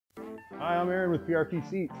Hi, I'm Aaron with PRP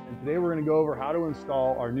Seats, and today we're going to go over how to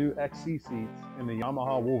install our new XC seats in the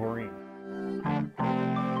Yamaha Wolverine.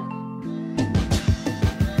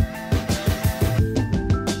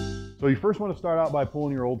 So you first want to start out by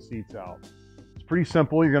pulling your old seats out. It's pretty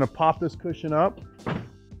simple. You're going to pop this cushion up,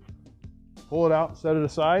 pull it out, set it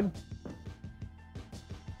aside,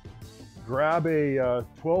 grab a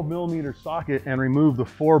 12mm socket and remove the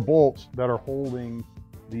 4 bolts that are holding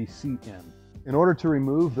the seat in. In order to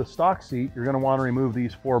remove the stock seat, you're going to want to remove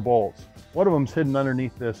these 4 bolts. One of them's hidden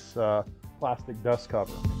underneath this plastic dust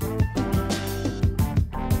cover.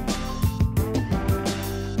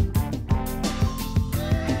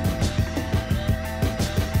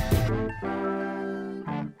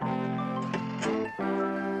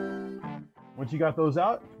 Once you got those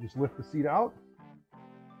out, just lift the seat out.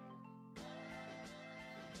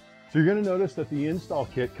 So you're going to notice that the install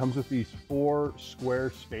kit comes with these 4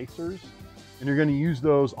 square spacers, and you're going to use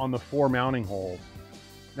those on the 4 mounting holes.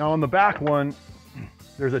 Now on the back one,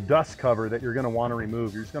 there's a dust cover that you're going to want to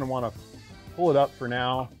remove. You're just going to want to pull it up for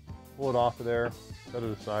now, pull it off of there, set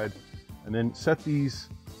it aside, and then set these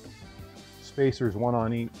spacers, one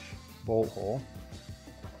on each bolt hole.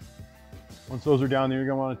 Once those are down there, you're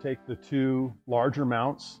going to want to take the 2 larger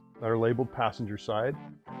mounts that are labeled passenger side.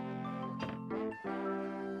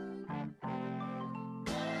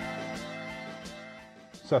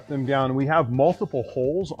 Set them down. We have multiple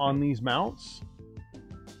holes on these mounts,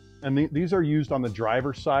 and these are used on the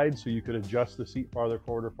driver's side, so you could adjust the seat farther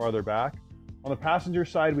forward or farther back. On the passenger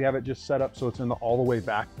side, we have it just set up so it's in the all the way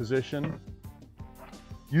back position.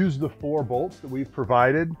 Use the 4 bolts that we've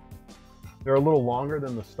provided. They're a little longer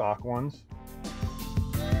than the stock ones.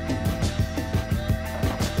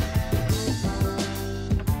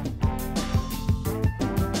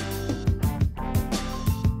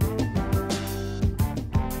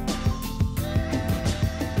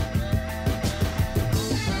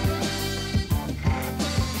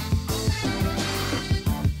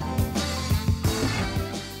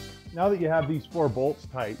 Now that you have these 4 bolts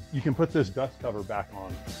tight, you can put this dust cover back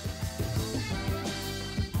on.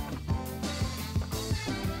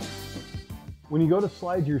 When you go to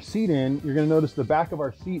slide your seat in, you're going to notice the back of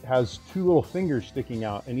our seat has 2 little fingers sticking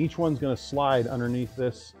out, and each one's going to slide underneath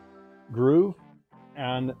this groove,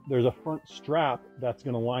 and there's a front strap that's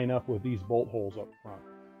going to line up with these bolt holes up front.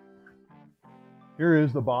 Here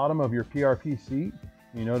is the bottom of your PRP seat.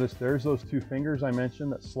 You notice there's those 2 fingers I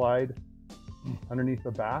mentioned that slide underneath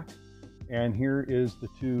the back. And here is the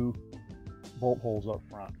 2 bolt holes up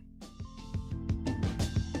front.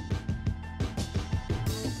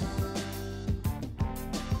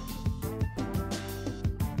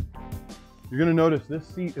 You're going to notice this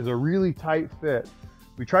seat is a really tight fit.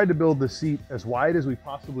 We tried to build the seat as wide as we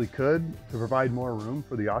possibly could to provide more room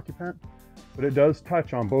for the occupant, but it does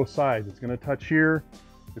touch on both sides. It's going to touch here,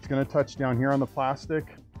 it's going to touch down here on the plastic,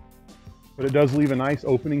 but it does leave a nice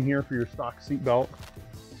opening here for your stock seat belt.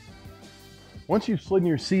 Once you've slid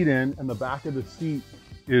your seat in and the back of the seat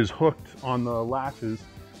is hooked on the latches,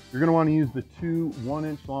 you're going to want to use the 2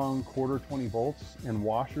 1-inch long 1/4 bolts and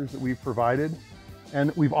washers that we've provided.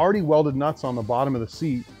 And we've already welded nuts on the bottom of the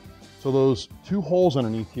seat. So those 2 holes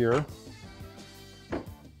underneath here,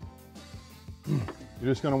 you're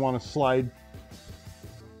just going to want to slide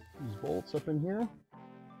these bolts up in here.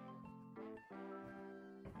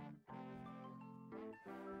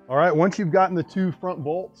 All right, once you've gotten the 2 front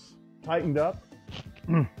bolts tightened up,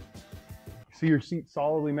 see your seat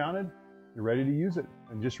solidly mounted, you're ready to use it.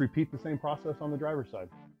 And just repeat the same process on the driver's side.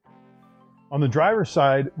 On the driver's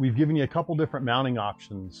side, we've given you a couple different mounting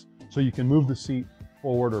options so you can move the seat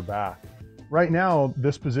forward or back. Right now,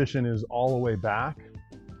 this position is all the way back.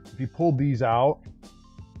 If you pulled these out,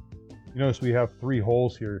 you notice we have 3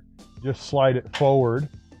 holes here. Just slide it forward.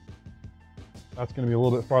 That's going to be a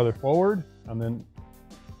little bit farther forward, and then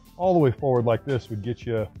all the way forward like this would get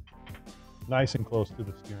you nice and close to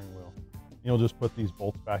the steering wheel. You'll just put these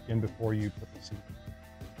bolts back in before you put the seat in.